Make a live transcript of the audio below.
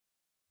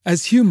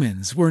As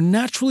humans, we're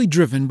naturally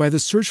driven by the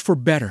search for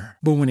better.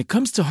 But when it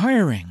comes to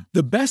hiring,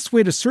 the best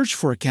way to search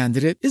for a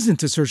candidate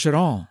isn't to search at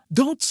all.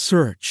 Don't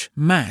search,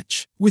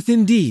 match with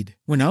Indeed.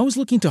 When I was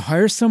looking to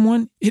hire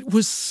someone, it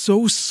was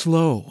so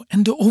slow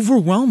and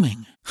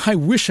overwhelming. I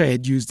wish I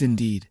had used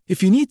Indeed.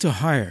 If you need to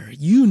hire,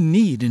 you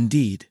need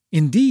Indeed.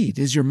 Indeed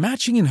is your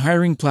matching and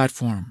hiring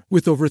platform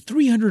with over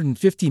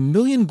 350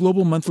 million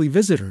global monthly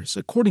visitors,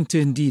 according to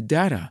Indeed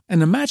data,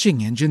 and a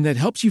matching engine that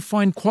helps you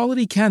find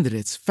quality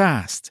candidates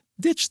fast.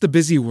 Ditch the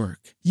busy work.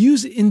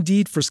 Use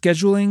Indeed for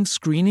scheduling,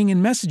 screening,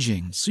 and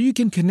messaging so you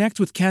can connect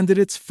with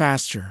candidates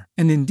faster.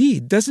 And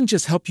Indeed doesn't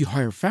just help you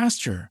hire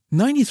faster.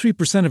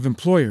 93% of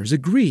employers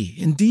agree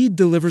Indeed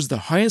delivers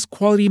the highest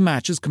quality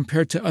matches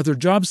compared to other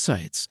job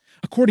sites,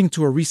 according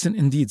to a recent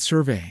Indeed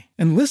survey.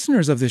 And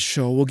listeners of this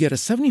show will get a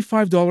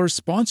 $75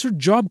 sponsored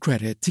job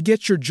credit to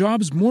get your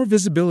jobs more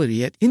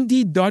visibility at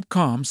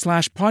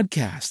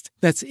Indeed.com/podcast.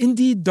 That's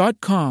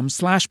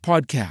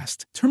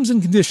Indeed.com/podcast. Terms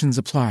and conditions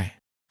apply.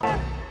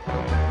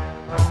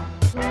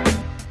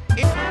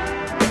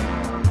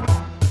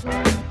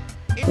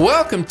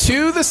 Welcome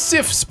to the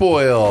SIF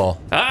Spoil.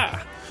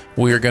 Ah.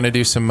 We are going to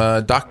do some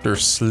Dr.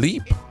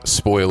 Sleep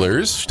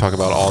spoilers. Talk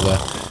about all the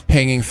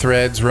hanging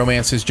threads,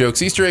 romances,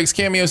 jokes, Easter eggs,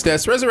 cameos,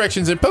 deaths,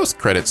 resurrections, and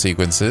post-credit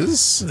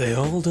sequences. They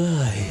all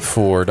die.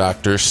 For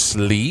Dr.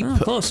 Sleep. Oh,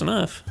 close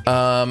enough.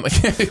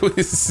 It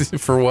was,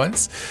 for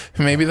once,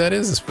 maybe that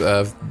is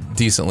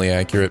decently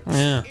accurate.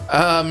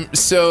 Yeah.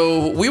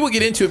 So we will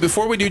get into it.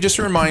 Before we do, just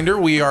a reminder,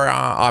 we are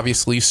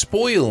obviously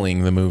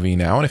spoiling the movie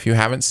now. And if you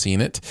haven't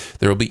seen it,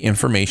 there will be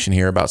information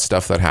here about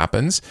stuff that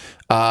happens.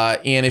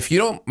 And if you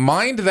don't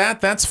mind that,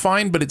 that's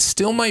fine, but it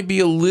still might be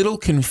a little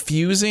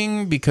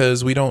confusing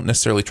because we don't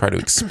necessarily try to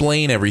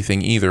explain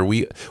everything either.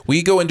 We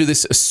go into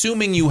this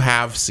assuming you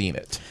have seen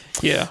it.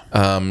 Yeah.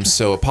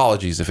 So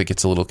apologies if it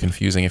gets a little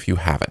confusing if you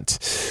haven't.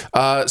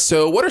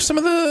 So what are some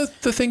of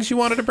the things you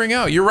wanted to bring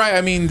out? You're right.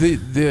 I mean,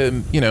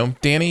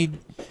 Danny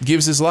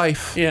gives his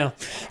life. Yeah.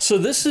 So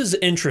this is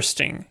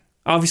interesting.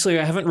 Obviously,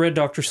 I haven't read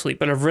Dr. Sleep,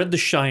 but I've read The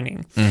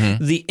Shining.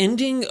 Mm-hmm. The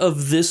ending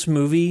of this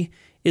movie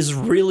is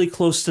really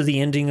close to the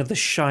ending of The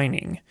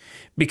Shining.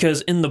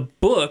 Because in the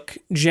book,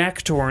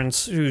 Jack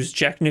Torrance, who's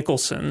Jack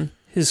Nicholson,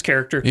 his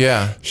character,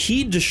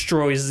 he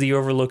destroys the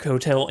Overlook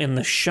Hotel in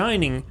The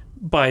Shining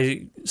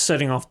by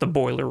setting off the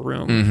boiler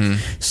room. Mm-hmm.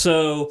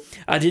 So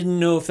I didn't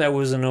know if that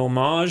was an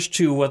homage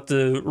to what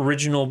the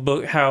original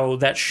book, how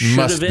that should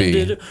have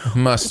ended.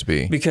 Must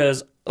be.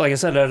 Because, like I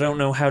said, I don't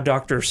know how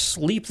Dr.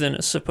 Sleep then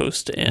is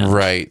supposed to end.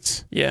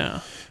 Right.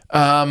 Yeah.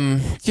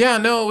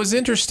 It was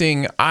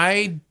interesting.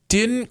 I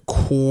didn't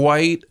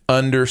quite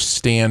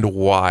understand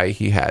why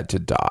he had to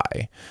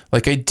die.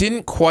 Like, I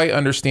didn't quite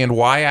understand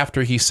why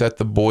after he set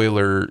the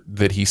boiler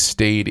that he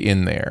stayed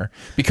in there.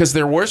 Because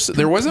there was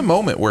a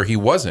moment where he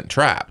wasn't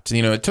trapped.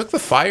 You know, it took the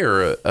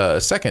fire a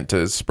second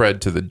to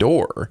spread to the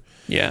door.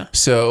 Yeah.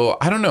 So,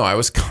 I don't know. I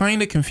was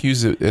kind of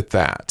confused at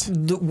that.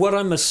 What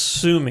I'm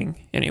assuming,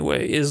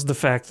 anyway, is the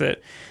fact that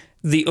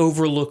the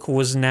Overlook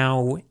was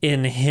now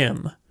in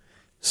him.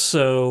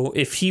 So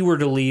if he were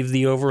to leave,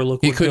 the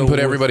Overlook would He couldn't put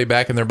everybody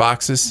back in their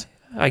boxes?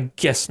 I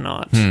guess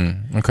not.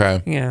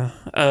 Okay. Yeah.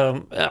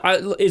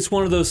 It's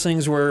one of those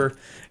things where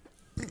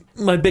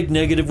my big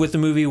negative with the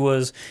movie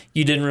was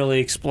you didn't really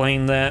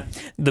explain that.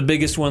 The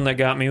biggest one that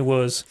got me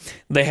was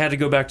they had to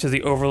go back to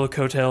the Overlook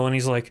Hotel, and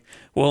he's like,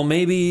 well,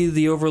 maybe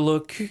the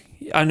Overlook,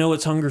 I know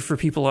it's hungry for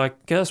people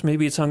like us.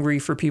 Maybe it's hungry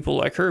for people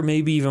like her,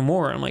 maybe even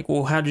more. I'm like,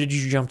 well, how did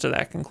you jump to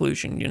that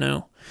conclusion, you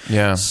know?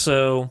 Yeah.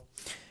 So...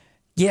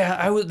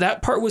 yeah,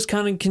 that part was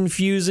kind of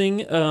confusing.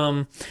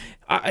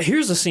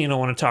 Here's a scene I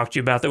want to talk to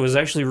you about that was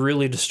actually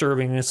really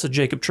disturbing. It's the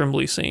Jacob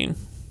Tremblay scene.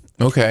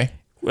 Okay.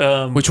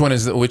 Which one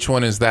is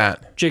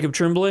that? Jacob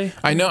Tremblay?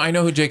 I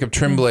know who Jacob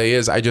Tremblay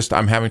is.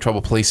 I'm having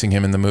trouble placing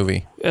him in the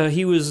movie.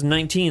 He was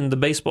 19, the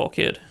baseball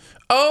kid.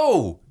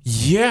 Oh,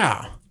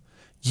 yeah.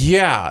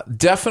 Yeah,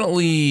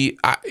 definitely.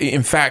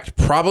 In fact,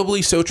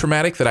 probably so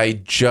traumatic that I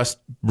just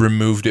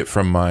removed it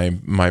from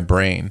my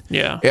brain.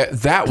 Yeah.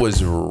 That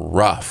was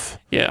rough.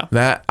 Yeah.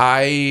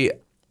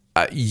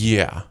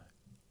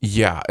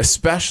 Yeah.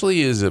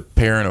 Especially as a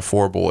parent of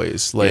 4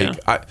 boys. Like,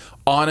 I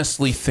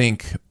honestly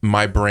think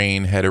my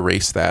brain had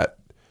erased that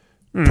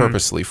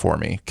purposely for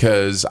me.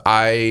 Because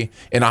I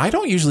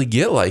don't usually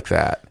get like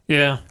that.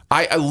 Yeah.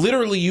 I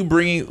literally, you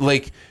bringing,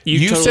 like,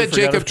 you totally said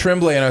Jacob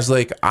Tremblay, and I was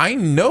like, I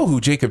know who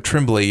Jacob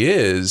Tremblay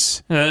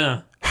is.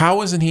 Yeah.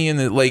 How isn't he in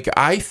the, like,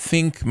 I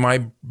think my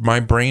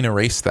brain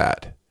erased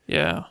that.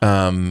 Yeah.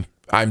 I'm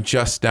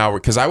just now,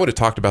 because I would have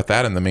talked about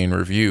that in the main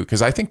review,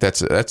 because I think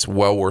that's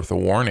well worth a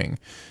warning.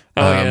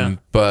 Yeah.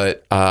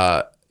 But,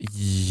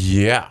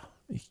 yeah,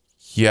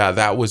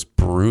 that was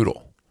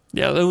brutal.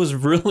 Yeah, that was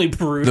really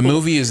brutal. The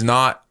movie is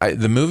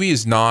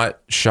not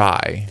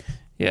shy.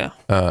 Yeah.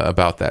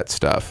 About that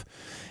stuff.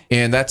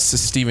 And that's a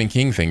Stephen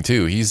King thing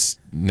too. He's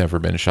never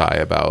been shy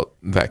about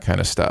that kind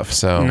of stuff.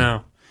 So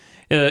no.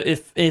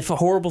 If a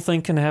horrible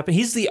thing can happen,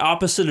 he's the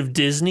opposite of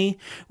Disney,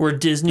 where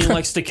Disney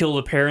likes to kill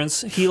the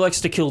parents. He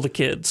likes to kill the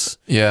kids.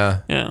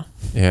 Yeah. Yeah.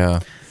 Yeah.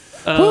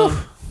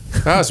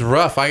 That was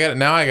rough. I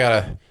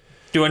gotta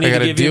Do I need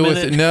to give deal you a with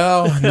minute? it.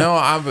 No,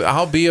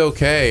 I'll be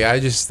okay. I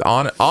just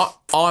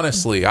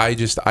honestly,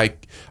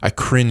 I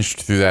cringed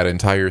through that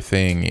entire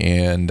thing,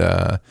 and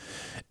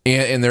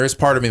there is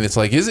part of me that's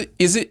like, is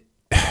it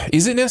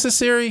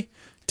necessary?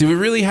 Do we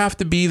really have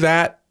to be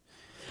that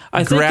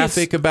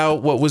graphic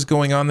about what was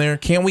going on there?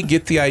 Can't we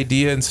get the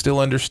idea and still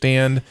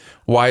understand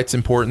why it's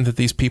important that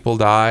these people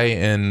die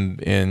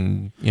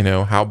and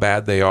how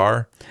bad they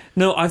are?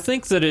 No, I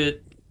think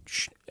that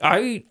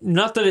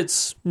not that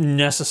it's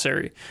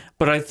necessary,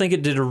 but I think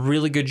it did a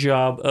really good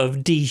job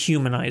of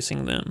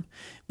dehumanizing them,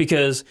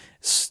 because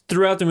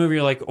throughout the movie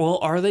you're like, well,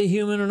 are they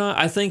human or not?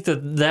 I think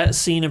that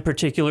scene in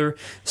particular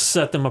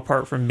set them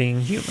apart from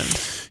being human.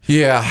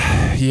 Yeah,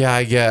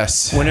 I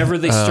guess. Whenever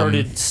they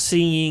started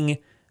seeing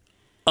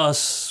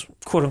us,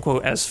 quote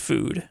unquote, as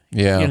food,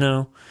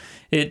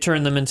 it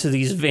turned them into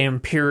these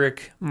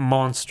vampiric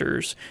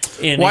monsters.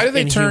 Why do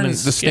they turn the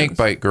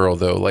snakebite girl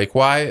though?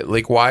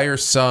 Why are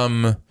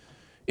some?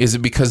 Is it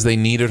because they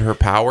needed her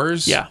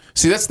powers? Yeah.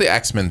 See, that's the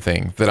X-Men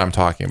thing that I'm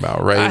talking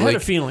about, right? I had a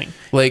feeling.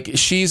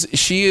 She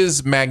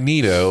is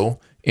Magneto,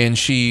 and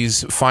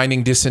she's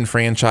finding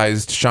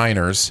disenfranchised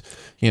shiners,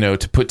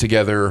 to put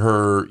together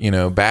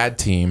her, bad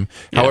team.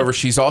 Yeah. However,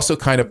 she's also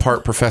kind of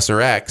part Professor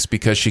X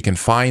because she can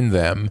find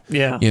them.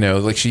 Yeah.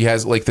 She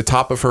has, the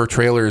top of her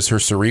trailer is her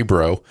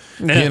Cerebro,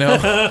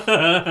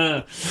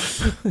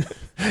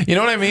 You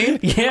know what I mean?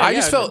 Yeah, I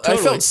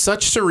felt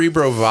such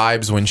Cerebro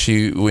vibes when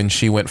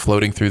she went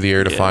floating through the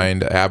air to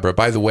find Abra.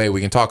 By the way,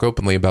 we can talk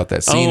openly about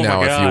that scene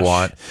now if you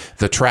want.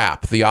 The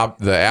trap, the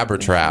Abra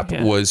trap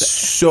was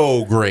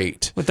so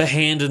great. With the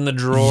hand in the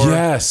drawer.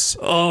 Yes.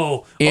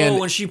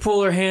 When she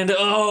pulled her hand,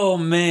 oh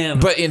man.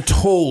 But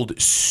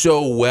told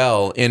so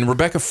well, and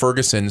Rebecca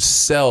Ferguson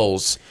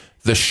sells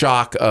the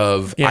shock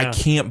of, I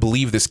can't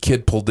believe this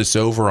kid pulled this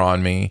over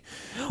on me.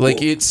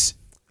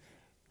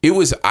 It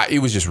was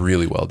just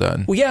really well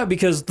done. Well, yeah,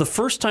 because the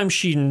first time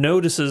she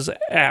notices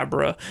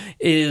Abra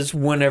is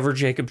whenever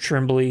Jacob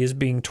Tremblay is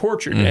being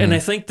tortured. Mm-hmm. And I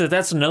think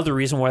that's another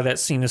reason why that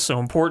scene is so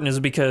important,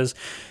 is because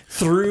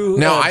through...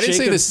 No, I didn't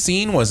say the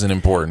scene wasn't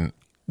important.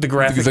 The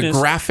graphicness. The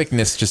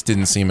graphicness just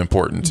didn't seem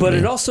important to me. But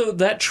it also,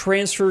 that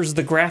transfers,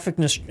 the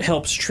graphicness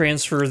helps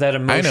transfer that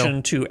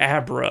emotion to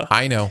Abra.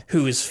 I know.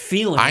 Who is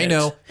feeling it. I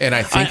know. And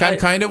I think I'm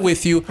kind of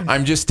with you.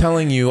 I'm just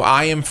telling you,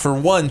 I am for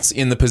once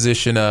in the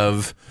position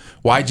of...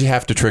 Why'd you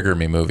have to trigger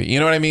me, movie?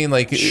 You know what I mean?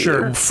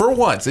 Sure. For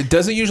once. It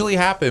doesn't usually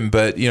happen,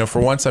 but, for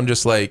once I'm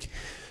just like,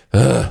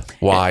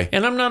 why?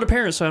 And I'm not a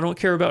parent, so I don't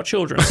care about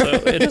children, so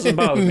it doesn't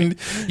bother me.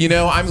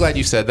 I'm glad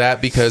you said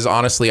that, because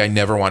honestly, I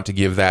never want to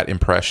give that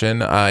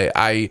impression.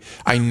 I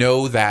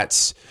know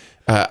that's...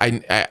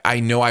 I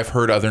know I've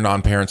heard other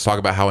non-parents talk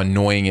about how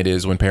annoying it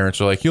is when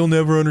parents are like, "You'll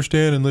never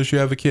understand unless you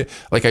have a kid."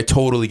 I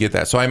totally get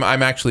that. So I'm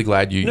actually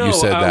glad you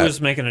said that. I was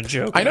making a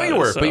joke. I know you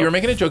were, but you were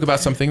making a joke about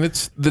something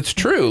that's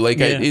true.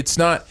 It's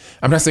not.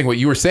 I'm not saying what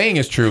you were saying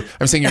is true.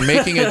 I'm saying you're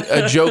making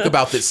a joke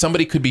about that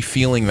somebody could be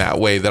feeling that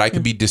way. That I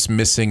could be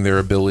dismissing their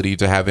ability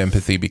to have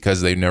empathy because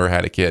they've never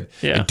had a kid.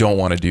 Yeah. I don't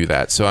want to do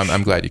that. So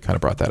I'm glad you kind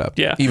of brought that up.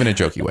 Yeah. Even in a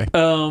jokey way.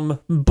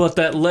 But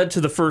that led to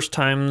the first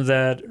time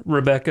that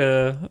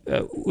Rebecca.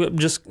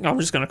 I'm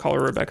just going to call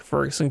her Rebecca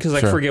Ferguson because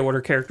I forget what her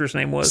character's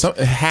name was.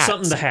 Something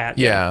the Hat.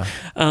 Yeah.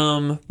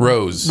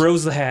 Rose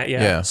the Hat.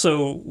 Yeah.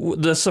 So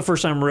that's the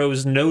first time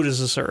Rose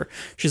notices her.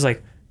 She's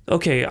like,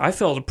 okay, I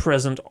felt a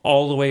present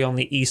all the way on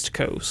the East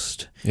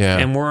Coast. Yeah.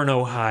 And we're in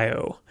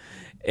Ohio.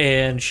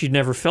 And she'd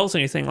never felt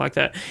anything like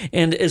that.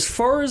 And as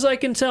far as I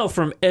can tell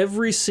from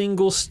every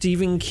single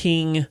Stephen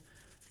King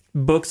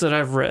book that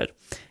I've read,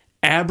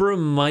 Abra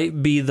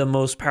might be the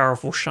most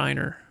powerful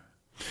Shiner.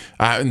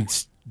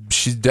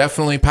 She's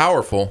definitely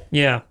powerful.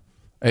 Yeah.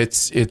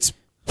 It's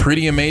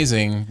pretty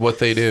amazing what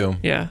they do.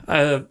 Yeah.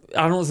 I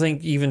don't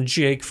think even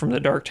Jake from the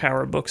Dark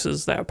Tower books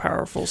is that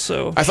powerful.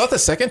 So I thought the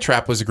second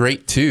trap was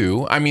great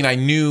too. I mean, I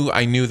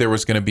knew there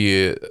was going to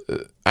be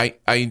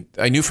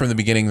I knew from the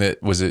beginning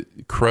that, was it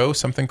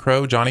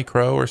Johnny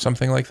Crow or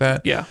something like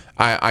that? Yeah.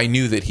 I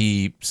knew that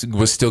he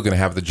was still going to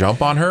have the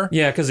jump on her.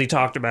 Yeah, because he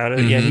talked about it.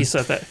 Mm-hmm. Yeah, he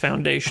set that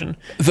foundation.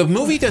 The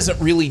movie doesn't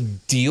really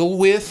deal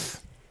with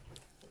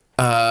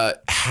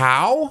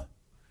how,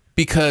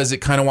 because it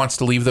kind of wants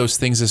to leave those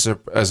things as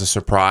a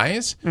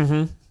surprise.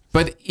 Mm-hmm.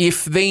 But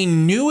if they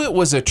knew it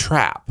was a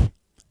trap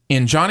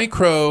and Johnny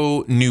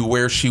Crow knew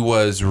where she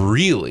was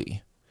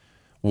really,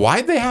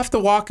 why'd they have to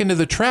walk into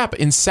the trap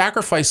and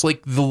sacrifice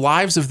the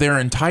lives of their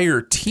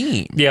entire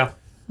team? Yeah.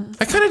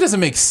 That kind of doesn't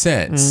make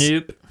sense.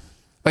 Nope.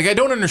 I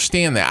don't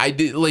understand that. I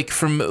did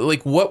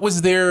what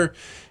was there?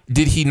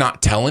 Did he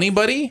not tell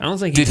anybody? I don't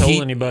think he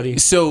told anybody.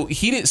 So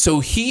he didn't. So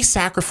he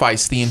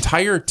sacrificed the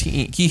entire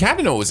team. He had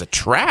to know it was a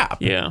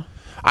trap. Yeah.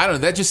 I don't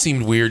know. That just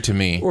seemed weird to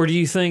me. Or do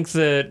you think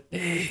that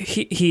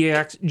he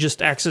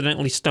just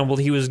accidentally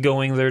stumbled? He was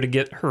going there to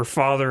get her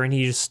father, and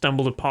he just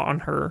stumbled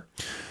upon her,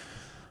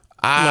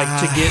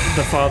 to get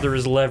the father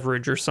as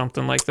leverage or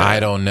something like that. I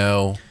don't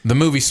know. The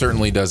movie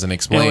certainly doesn't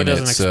explain it. No, it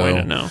doesn't explain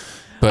it. No.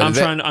 But I'm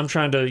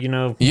trying to,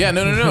 no,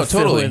 fill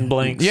totally. in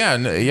blanks. Yeah,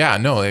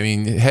 no. I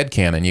mean,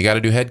 headcanon. You got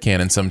to do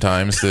headcanon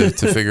sometimes to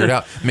figure it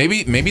out.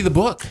 Maybe the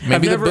book.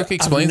 Maybe the book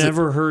explains it. I've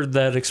never heard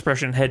that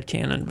expression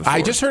headcanon before.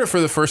 I just heard it for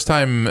the first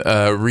time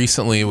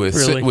recently with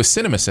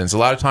CinemaSins. A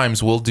lot of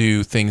times we'll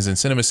do things in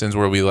CinemaSins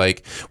where we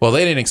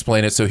they didn't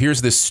explain it, so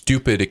here's this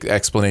stupid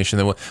explanation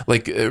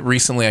that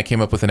recently I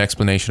came up with an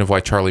explanation of why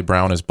Charlie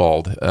Brown is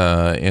bald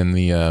in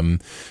the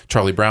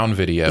Charlie Brown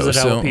video. Is it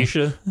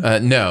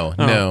alopecia?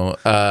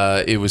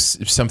 No. It was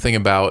something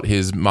about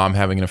his mom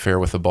having an affair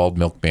with a bald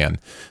milkman.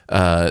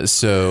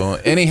 So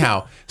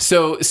anyhow,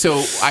 so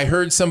I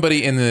heard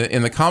somebody in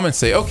the comments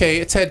say, "Okay,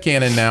 it's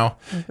headcanon now,"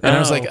 and I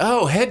was like,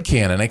 "Oh,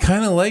 headcanon. I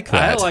kind of like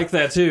that. I like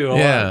that too.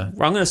 Yeah.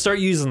 I'm going to start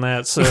using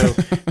that. So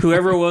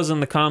whoever was in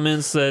the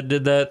comments that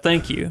did that,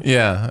 thank you.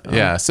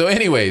 Yeah. So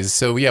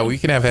anyways, we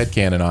can have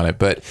headcanon on it,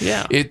 but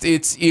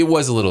it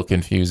was a little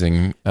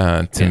confusing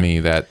to me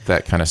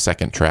that kind of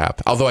second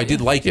trap. Although I did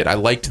like it. I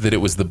liked that it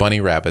was the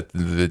bunny rabbit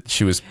that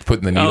she was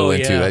putting the needle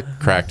into. That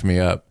cracked me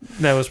up.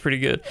 That was pretty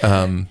good.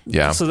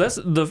 So that's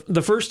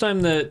the first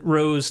time that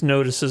Rose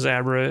notices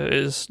Abra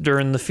is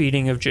during the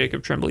feeding of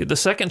Jacob Tremblay. The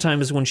second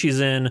time is when she's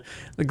in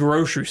the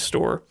grocery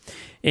store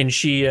and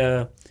she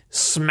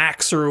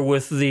smacks her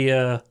with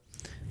the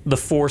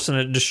force and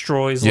it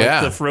destroys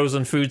the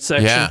frozen food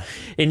section. Yeah.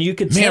 And you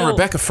could tell... Man,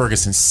 Rebecca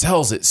Ferguson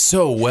sells it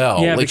so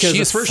well. Yeah, because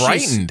she's at first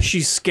frightened.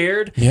 She's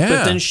scared, Yeah.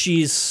 but then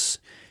she's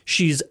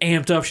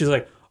amped up. She's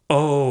like,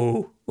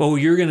 oh,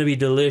 you're going to be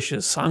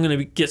delicious. I'm going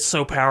to get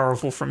so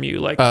powerful from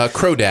you.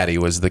 Crow Daddy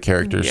was the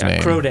character's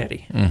name. Crow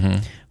Daddy.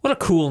 Mm-hmm. What a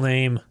cool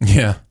name.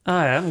 Yeah.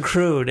 Hi, I'm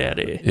Crow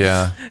Daddy.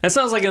 Yeah. That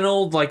sounds like an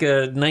old, a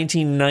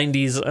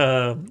 1990s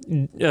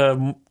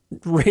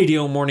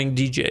radio morning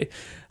DJ.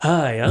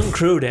 Hi, I'm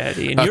Crow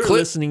Daddy, and you're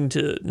listening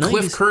to...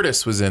 Cliff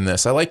Curtis was in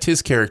this. I liked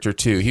his character,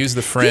 too. He was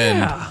the friend.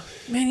 Yeah.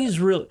 Man,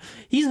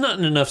 he's not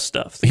in enough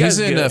stuff. He's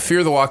in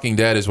Fear the Walking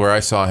Dead is where I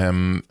saw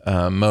him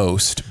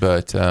most,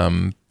 but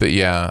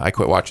yeah, I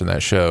quit watching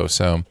that show,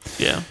 so...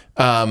 Yeah.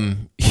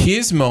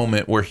 His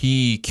moment where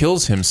he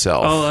kills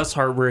himself. Oh, that's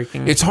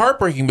heartbreaking. It's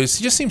heartbreaking, but it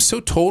just seems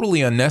so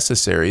totally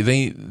unnecessary.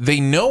 They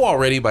know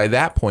already by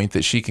that point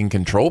that she can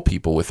control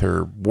people with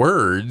her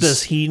words.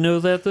 Does he know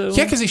that, though?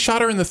 Yeah, because he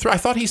shot her in the throat. I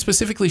thought he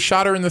specifically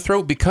shot her in the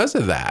throat because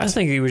of that. I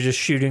think he was just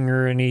shooting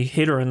her and he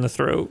hit her in the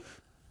throat.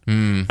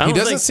 He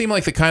doesn't seem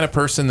like the kind of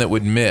person that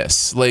would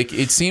miss.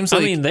 It seems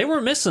like... I mean, they were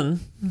missing.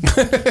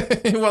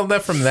 Well,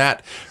 not from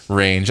that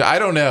range. I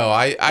don't know.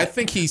 I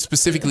think he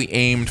specifically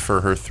aimed for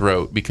her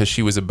throat because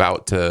she was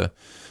about to...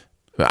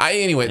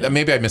 Anyway,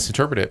 maybe I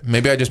misinterpreted it.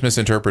 Maybe I just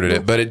misinterpreted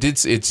it. But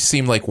it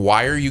seemed like,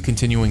 why are you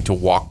continuing to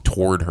walk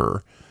toward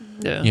her?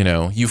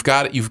 Yeah. You've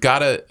got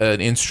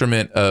an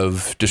instrument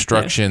of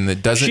destruction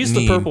that doesn't She's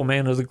the Purple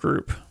Man of the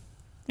group.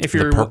 If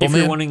you're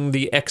wanting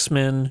the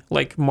X-Men,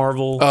 like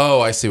Marvel.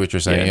 Oh, I see what you're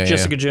saying. Yeah,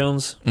 Jessica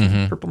Jones,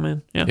 Purple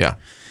Man.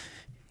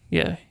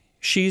 Yeah.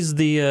 She's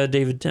the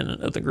David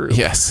Tennant of the group.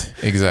 Yes,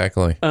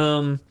 exactly.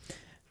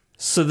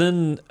 So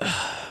then...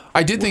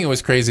 I did think it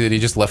was crazy that he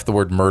just left the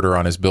word murder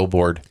on his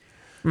billboard.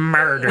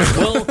 Murder.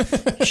 Well,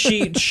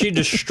 she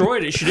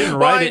destroyed it. She didn't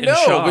write it in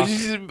shock.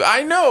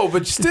 I know,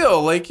 but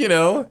still,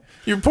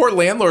 your poor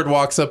landlord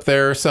walks up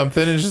there or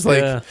something and it's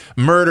just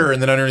murder,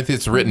 and then underneath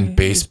it's written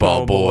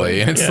baseball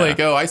boy. And it's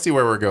oh, I see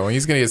where we're going.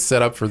 He's going to get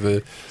set up for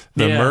the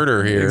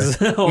murder here.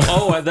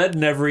 That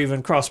never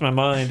even crossed my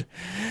mind.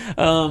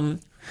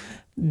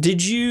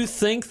 Did you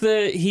think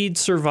that he'd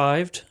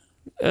survived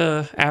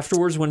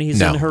afterwards when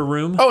he's in her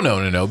room? Oh,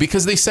 no.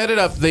 Because they set it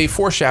up, they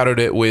foreshadowed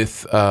it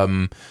with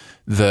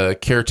the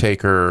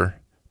caretaker.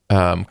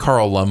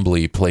 Carl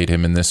Lumbly played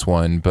him in this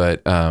one,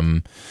 but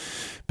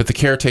the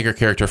caretaker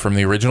character from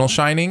the original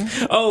Shining.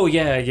 Oh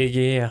yeah.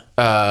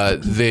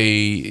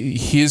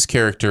 His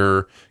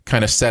character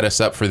kind of set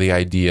us up for the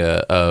idea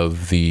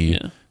of the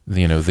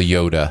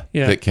Yoda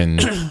that can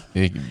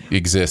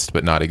exist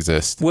but not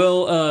exist.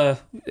 Well,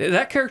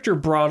 that character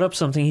brought up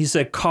something. He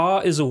said, "Ka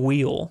is a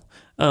wheel."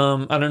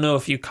 I don't know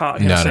if you caught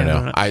him.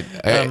 No.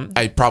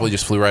 I probably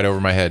just flew right over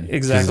my head.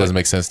 Exactly. It doesn't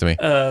make sense to me.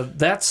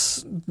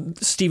 That's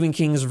Stephen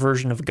King's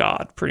version of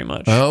God, pretty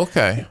much. Oh,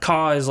 okay.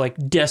 Ka is like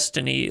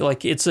destiny.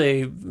 Like it's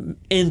a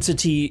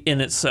entity in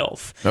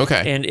itself.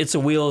 Okay. And it's a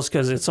wheel is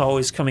because it's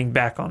always coming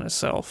back on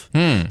itself.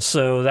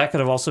 So that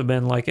could have also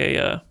been like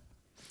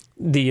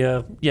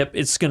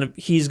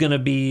he's gonna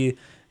be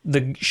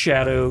the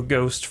shadow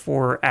ghost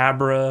for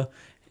Abra,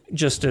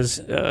 just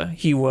as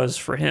he was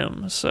for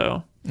him.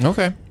 So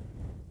okay.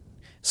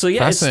 So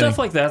yeah, it's stuff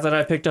like that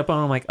I picked up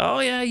on. I'm like,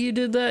 oh yeah, you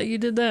did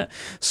that.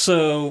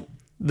 So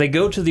they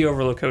go to the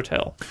Overlook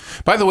Hotel.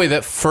 By the way,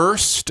 that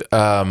first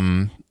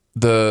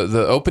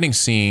the opening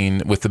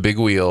scene with the big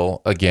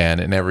wheel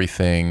again and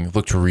everything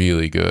looked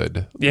really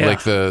good. Yeah.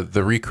 Like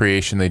the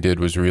recreation they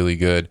did was really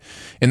good.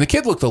 And the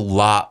kid looked a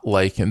lot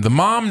like him. The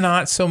mom,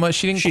 not so much.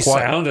 She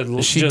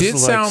did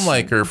sound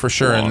like her for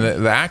sure. And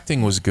the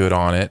acting was good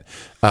on it.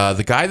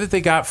 The guy that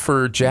they got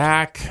for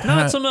Jack,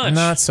 Not so much.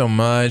 Not so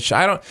much.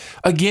 I don't.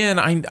 Again,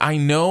 I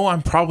know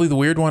I'm probably the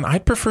weird one.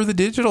 I'd prefer the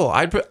digital.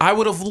 I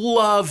would have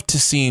loved to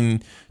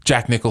seen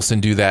Jack Nicholson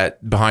do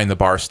that behind the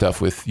bar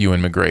stuff with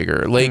Ewan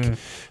McGregor, like,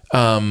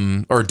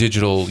 or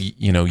digital,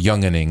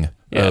 youngening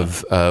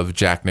of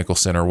Jack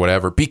Nicholson or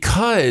whatever,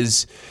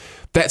 because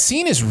that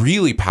scene is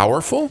really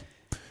powerful.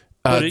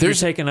 But you're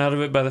taken out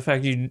of it by the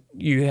fact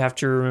you have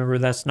to remember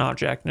that's not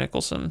Jack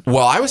Nicholson.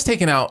 Well, I was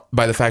taken out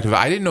by the fact of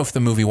I didn't know if the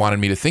movie wanted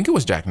me to think it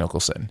was Jack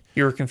Nicholson.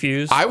 You were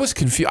confused? I was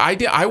confused.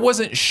 I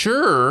wasn't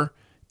sure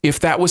if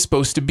that was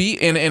supposed to be.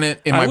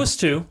 I was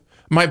too.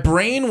 My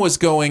brain was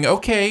going,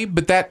 okay,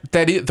 but that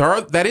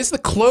is the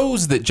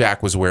clothes that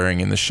Jack was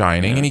wearing in The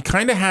Shining, and he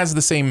kind of has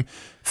the same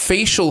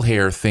facial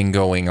hair thing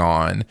going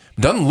on.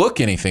 Doesn't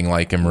look anything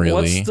like him,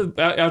 really.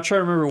 I'll try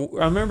to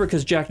remember. I remember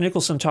because Jack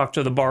Nicholson talked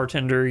to the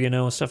bartender,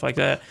 and stuff like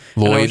that.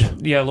 Lloyd.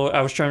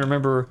 I was trying to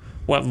remember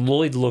what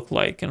Lloyd looked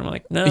like, and I'm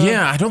like, no.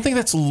 Yeah, I don't think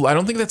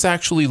that's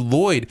actually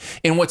Lloyd.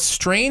 And what's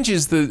strange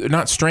is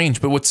not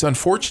strange, but what's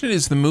unfortunate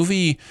is the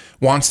movie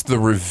wants the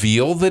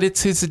reveal that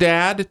it's his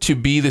dad to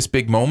be this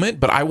big moment,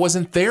 but I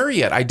wasn't there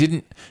yet. I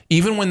didn't,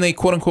 even when they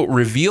quote unquote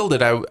revealed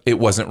it, it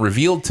wasn't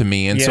revealed to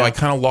me. And so I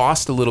kind of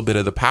lost a little bit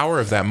of the power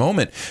of that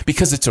moment,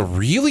 because it's a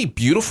really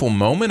beautiful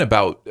moment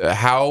about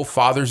how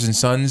fathers and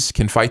sons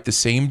can fight the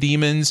same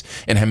demons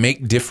and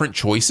make different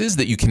choices,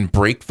 that you can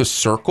break the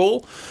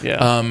circle.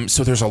 Yeah.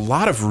 So there's a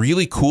lot of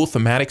really cool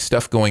thematic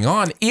stuff going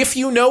on if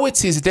you know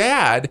it's his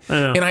dad.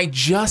 And I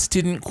just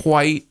didn't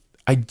quite,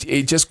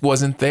 it just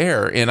wasn't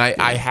there. And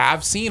I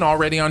have seen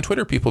already on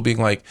Twitter people being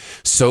like,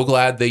 so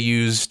glad they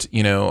used,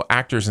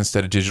 actors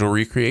instead of digital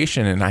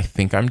recreation. And I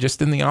think I'm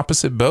just in the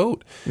opposite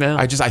boat. Yeah.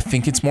 I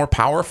think it's more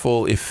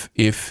powerful if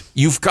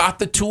you've got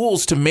the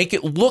tools to make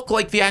it look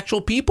like the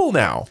actual people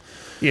now.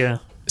 Yeah.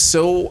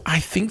 So I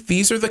think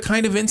these are the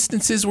kind of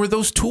instances where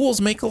those tools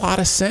make a lot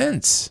of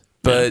sense.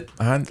 But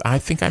I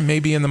think I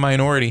may be in the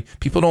minority.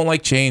 People don't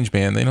like change,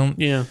 man. They don't.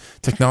 Yeah.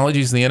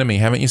 Technology's the enemy.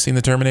 Haven't you seen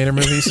the Terminator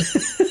movies?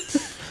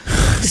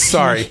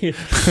 Sorry.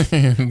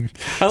 I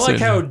like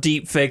how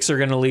deep fakes are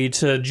going to lead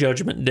to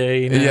Judgment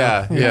Day.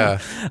 Yeah.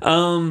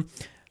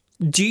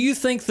 Do you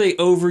think they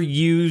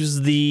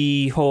overuse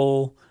the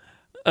whole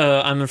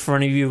I'm in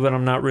front of you, but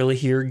I'm not really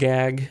here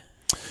gag?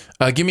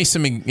 Give me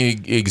some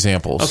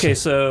examples. Okay,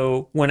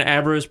 so when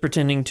Abra is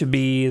pretending to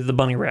be the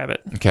bunny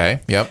rabbit.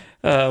 Okay, yep.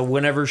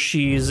 Whenever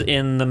she's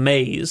in the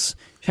maze,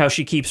 how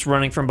she keeps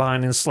running from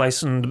behind and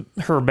slicing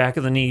her back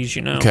of the knees,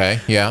 Okay,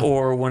 yeah.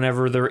 Or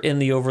whenever they're in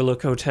the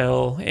Overlook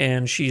Hotel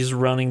and she's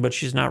running, but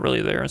she's not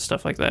really there and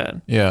stuff like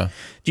that. Yeah.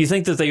 Do you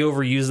think that they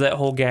overuse that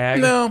whole gag?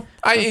 No,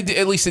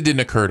 at least it didn't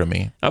occur to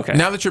me. Okay.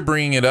 Now that you're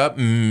bringing it up,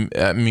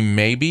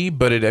 maybe,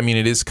 but it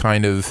is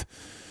kind of,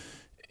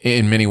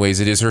 in many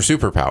ways, it is her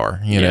superpower,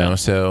 you know.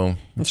 So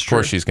of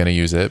course she's going to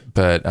use it,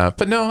 but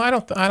no, I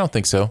don't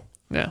think so.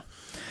 Yeah,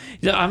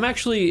 I'm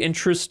actually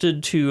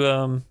interested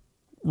to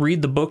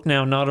read the book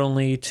now, not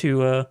only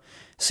to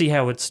see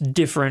how it's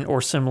different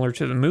or similar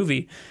to the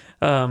movie.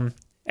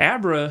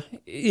 Abra,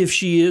 if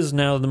she is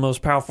now the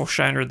most powerful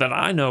Shiner that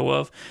I know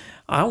of,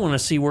 I want to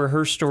see where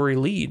her story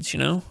leads.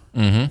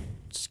 Mm-hmm.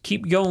 Just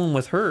keep going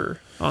with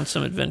her on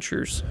some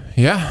adventures.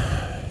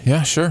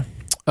 Yeah, sure.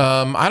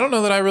 I don't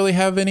know that I really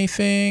have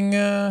anything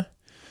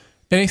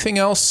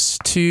else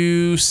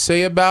to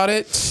say about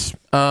it.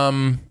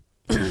 Can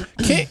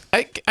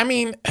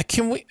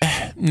we?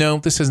 No,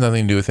 this has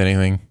nothing to do with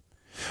anything.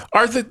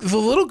 Are the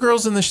little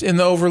girls in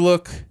the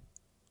Overlook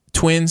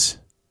twins?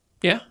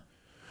 Yeah.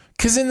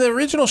 Because in the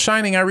original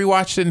Shining, I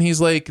rewatched it and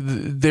he's like,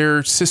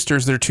 they're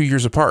sisters. They're 2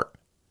 years apart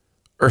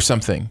or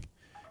something.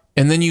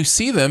 And then you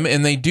see them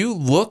and they do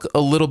look a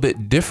little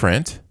bit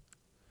different.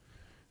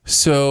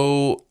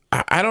 So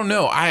I don't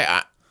know.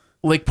 I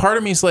like, part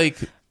of me is like,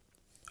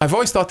 I've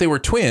always thought they were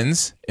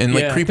twins and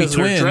like creepy twins.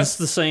 They're dressed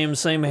the same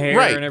hair,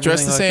 right? And everything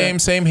Dressed the like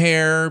same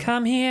hair.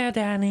 Come here,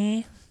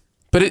 Danny.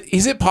 But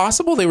is it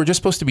possible they were just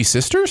supposed to be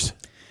sisters?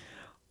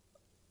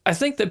 I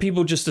think that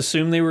people just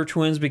assume they were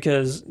twins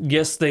because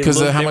yes, they because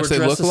look, of how much they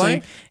look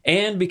alike,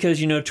 and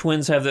because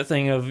twins have that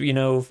thing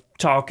of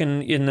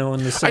talking in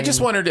the same. I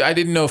just wondered. I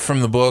didn't know from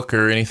the book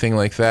or anything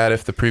like that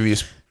if the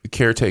previous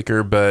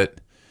caretaker, but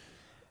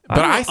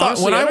I thought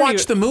honestly, when I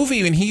watched the movie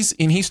and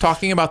he's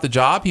talking about the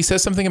job, he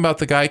says something about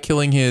the guy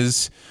killing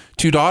his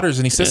 2 daughters,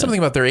 and he says something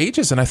about their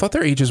ages, and I thought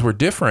their ages were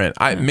different.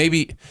 I don't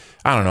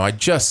know. I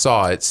just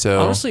saw it,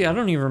 so honestly, I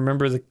don't even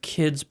remember the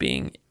kids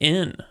being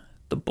in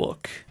the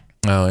book.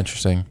 Oh,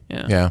 interesting.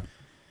 Yeah.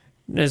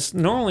 It's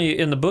normally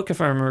in the book,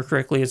 if I remember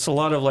correctly, it's a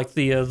lot of like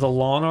the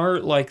lawn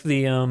art, like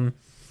the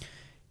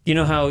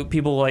how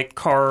people like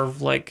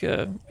carve like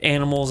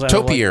animals out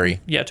topiary.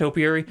 Of like,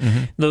 topiary.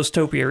 Mm-hmm. Those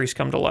topiaries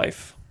come to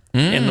life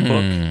in the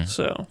book.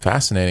 So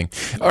fascinating.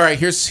 All right,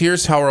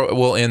 here's how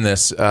we'll end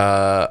this.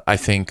 I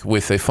think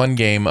with a fun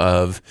game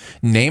of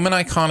name an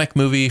iconic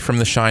movie from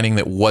The Shining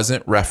that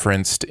wasn't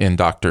referenced in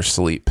Dr.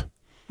 Sleep.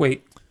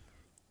 Wait.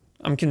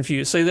 I'm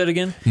confused. Say that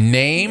again.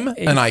 Name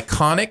an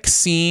iconic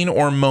scene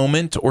or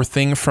moment or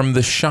thing from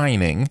The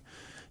Shining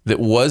that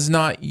was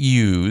not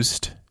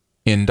used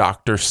in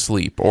Dr.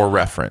 Sleep or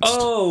referenced.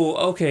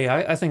 Oh, okay.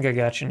 I think I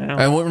got you now.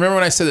 And remember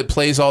when I said it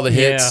plays all the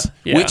hits?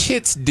 Yeah. Which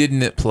hits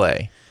didn't it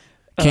play?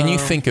 Can you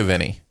think of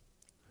any?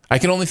 I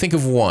can only think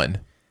of one.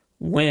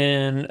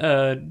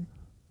 When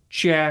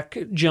Jack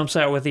jumps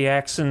out with the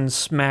axe and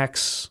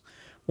smacks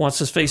wants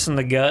his face in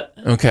the gut.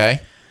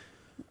 Okay.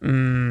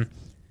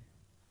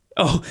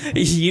 Oh,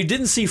 you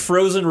didn't see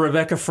Frozen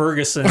Rebecca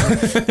Ferguson.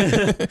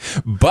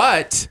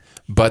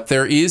 But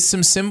there is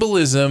some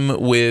symbolism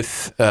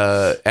with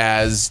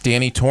as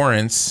Danny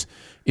Torrance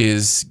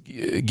is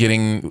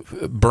getting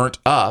burnt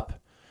up,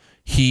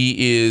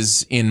 he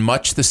is in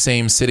much the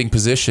same sitting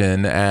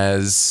position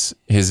as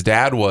his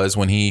dad was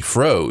when he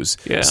froze.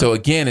 Yeah. So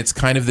again, it's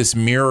kind of this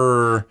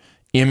mirror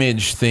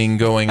image thing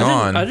going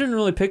on. I didn't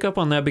really pick up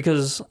on that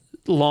because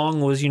Long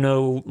was,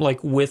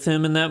 like with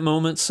him in that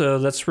moment. So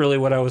that's really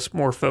what I was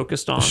more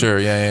focused on. Sure.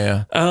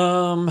 Yeah.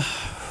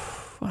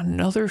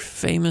 Another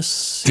famous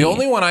scene. The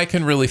only one I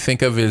can really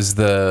think of is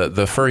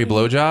the furry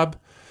blowjob.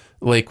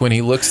 Like when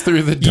he looks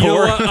through the door. You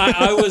know what?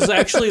 I was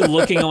actually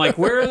looking like,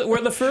 where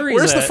the furries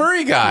Where's at? the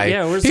furry guy?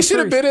 Yeah, where's he the should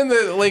have furries? been in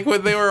the, like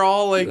when they were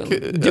all like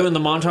Doing the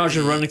montage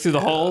of running through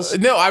the halls.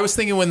 No, I was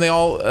thinking when they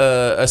all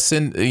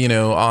ascend,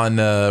 on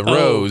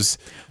Rose.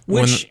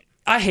 Which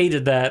I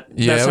hated that.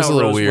 Yeah, That's it was how a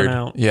little Rose weird. went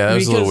out. Yeah, it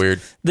was a little Because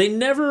weird. They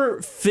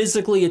never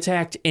physically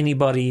attacked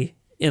anybody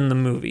in the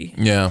movie.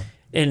 Yeah.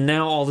 And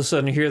now all of a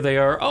sudden here they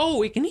are, oh,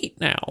 we can eat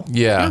now.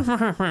 Yeah.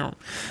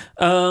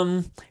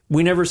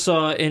 We never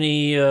saw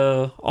any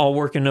all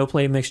work and no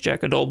play makes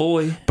Jack a dull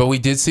boy. But we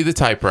did see the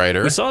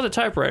typewriter. We saw the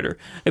typewriter.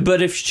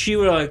 But if she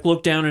would like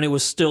look down and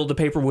the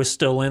paper was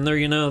still in there,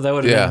 that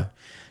would have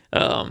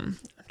been...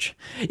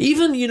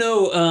 Even,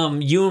 Ewan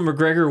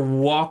McGregor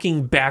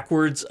walking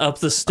backwards up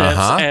the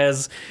steps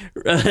as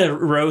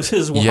Rose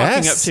is walking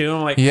up to him.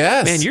 I'm like,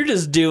 man, you're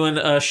just doing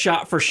a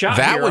shot for shot.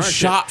 That was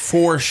shot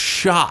for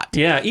shot.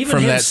 Yeah, even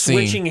from him that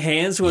switching scene.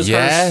 hands was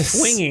her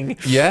swinging.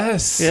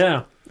 Yes.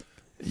 Yeah.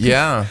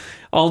 Yeah.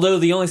 Although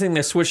the only thing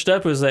that switched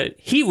up was that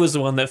he was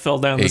the one that fell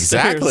down the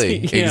stairs.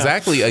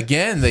 Exactly.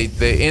 Again, they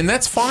and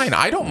that's fine.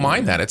 I don't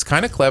mind that. It's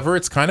kind of clever.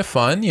 It's kind of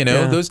fun.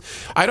 Those.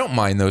 I don't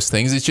mind those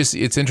things.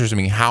 It's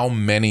interesting how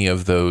many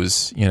of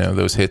those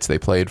those hits they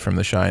played from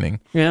The Shining.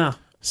 Yeah.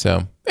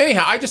 So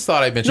anyhow, I just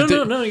thought I'd mention.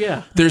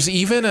 Yeah. There's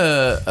even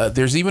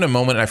a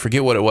moment, and I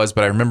forget what it was,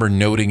 but I remember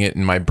noting it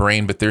in my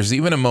brain. But there's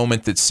even a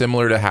moment that's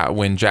similar to how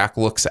when Jack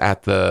looks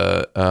at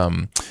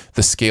the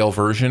scale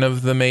version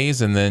of the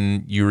maze, and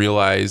then you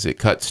realize it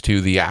cuts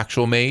to the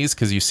actual maze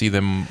because you see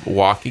them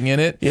walking in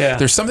it. Yeah.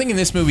 There's something in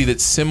this movie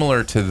that's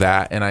similar to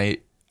that, and I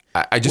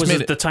just was made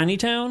it the tiny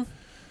town?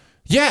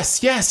 Yes,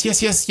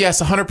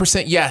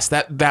 100%. Yes,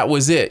 that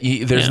was it.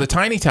 There's the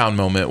tiny town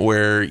moment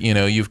where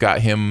you've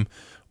got him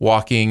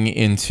walking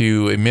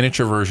into a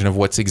miniature version of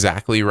what's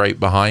exactly right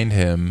behind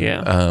him.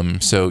 Yeah. I'm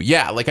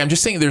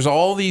just saying there's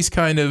all these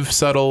kind of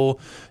subtle,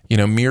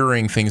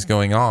 mirroring things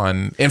going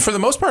on. And for the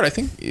most part, I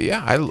think,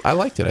 I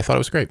liked it. I thought it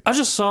was great. I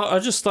just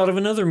thought of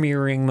another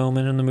mirroring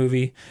moment in the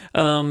movie.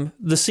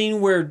 The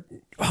scene where,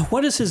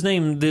 what is his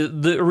name?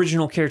 The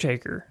original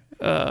caretaker.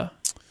 The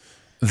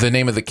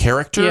name of the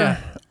character?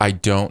 Yeah. I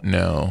don't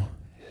know.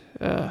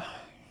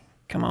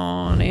 Come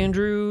on,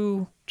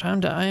 Andrew. Time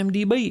to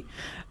IMDb.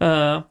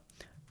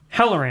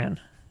 Halloran.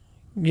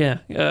 Yeah.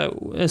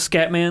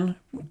 Scatman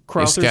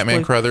Crothers.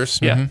 Scatman Crothers.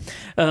 Yeah.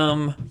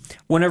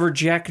 Whenever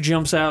Jack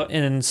jumps out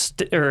and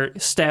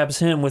stabs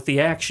him with the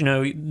axe,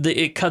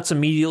 it cuts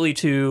immediately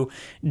to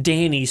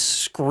Danny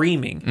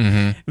screaming.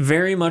 Mm-hmm.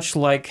 Very much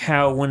like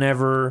how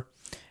whenever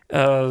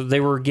they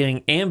were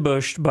getting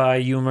ambushed by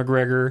Ewan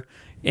McGregor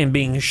and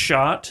being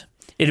shot,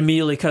 it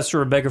immediately cuts to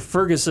Rebecca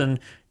Ferguson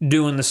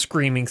doing the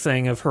screaming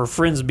thing of her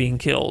friends being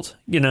killed,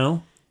 Yeah.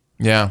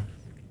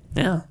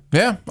 Yeah.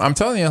 Yeah, I'm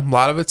telling you, a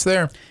lot of it's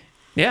there.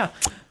 Yeah.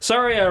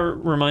 Sorry I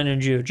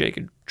reminded you of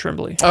Jacob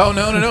Tremblay. Oh,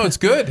 no, it's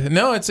good.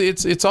 No,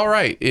 it's all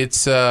right.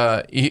 It's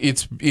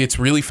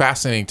really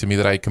fascinating to me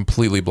that I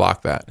completely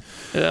blocked that.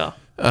 Yeah.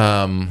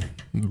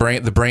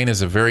 The brain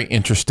is a very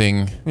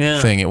interesting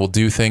thing. It will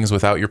do things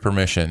without your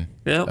permission,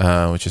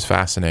 which is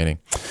fascinating.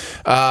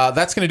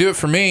 That's going to do it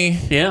for me.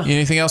 Yeah.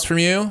 Anything else from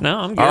you? No,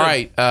 I'm good. All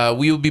right.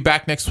 We will be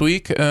back next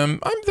week.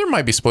 There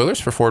might be spoilers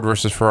for Ford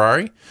versus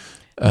Ferrari.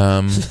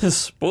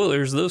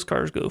 Spoilers, those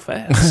cars go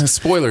fast.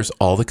 Spoilers,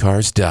 all the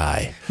cars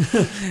die.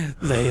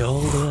 They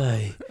all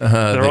die.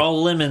 They're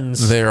all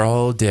lemons. They're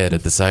all dead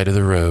at the side of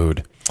the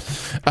road.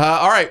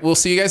 All right. We'll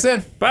see you guys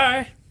then.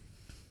 Bye.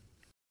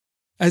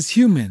 As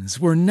humans,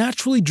 we're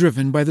naturally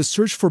driven by the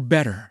search for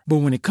better. But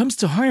when it comes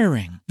to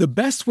hiring, the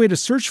best way to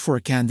search for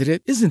a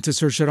candidate isn't to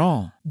search at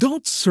all.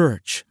 Don't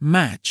search,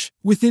 match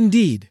with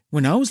Indeed.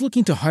 When I was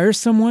looking to hire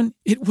someone,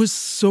 it was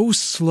so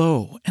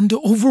slow and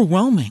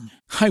overwhelming.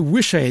 I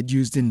wish I had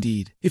used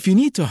Indeed. If you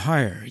need to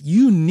hire,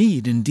 you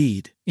need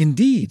Indeed.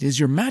 Indeed is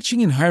your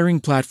matching and hiring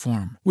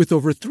platform with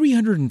over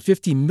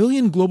 350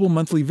 million global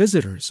monthly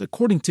visitors,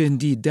 according to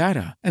Indeed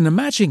data, and a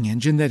matching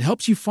engine that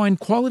helps you find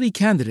quality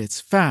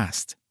candidates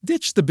fast.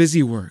 Ditch the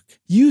busy work.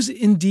 Use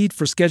Indeed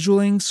for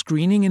scheduling,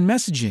 screening, and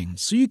messaging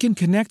so you can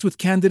connect with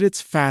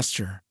candidates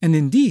faster. And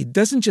Indeed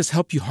doesn't just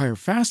help you hire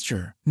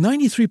faster.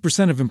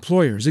 93% of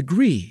employers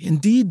agree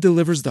Indeed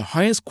delivers the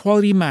highest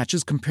quality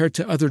matches compared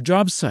to other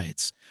job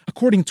sites,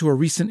 according to a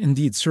recent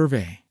Indeed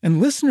survey.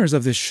 And listeners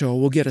of this show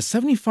will get a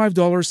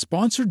 $75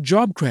 sponsored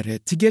job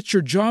credit to get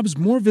your jobs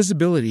more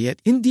visibility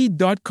at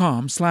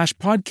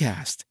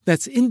Indeed.com/podcast.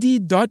 That's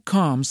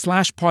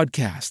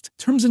Indeed.com/podcast.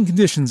 Terms and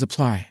conditions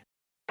apply.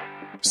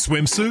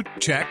 Swimsuit?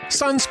 Check.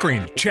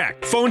 Sunscreen?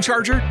 Check. Phone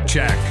charger?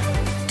 Check.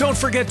 Don't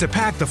forget to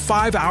pack the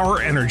 5-Hour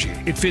Energy.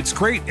 It fits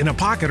great in a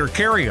pocket or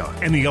carry-on,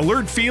 and the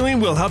alert feeling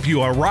will help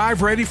you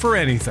arrive ready for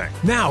anything.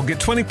 Now get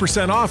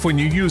 20% off when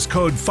you use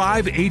code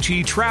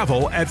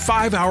 5HETRAVEL at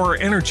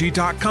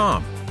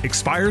 5hourenergy.com.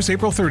 Expires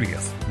April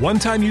 30th.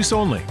 One-time use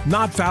only.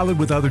 Not valid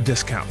with other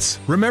discounts.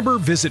 Remember,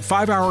 visit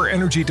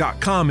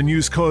 5hourenergy.com and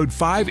use code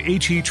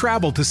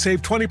 5HETRAVEL to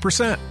save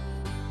 20%.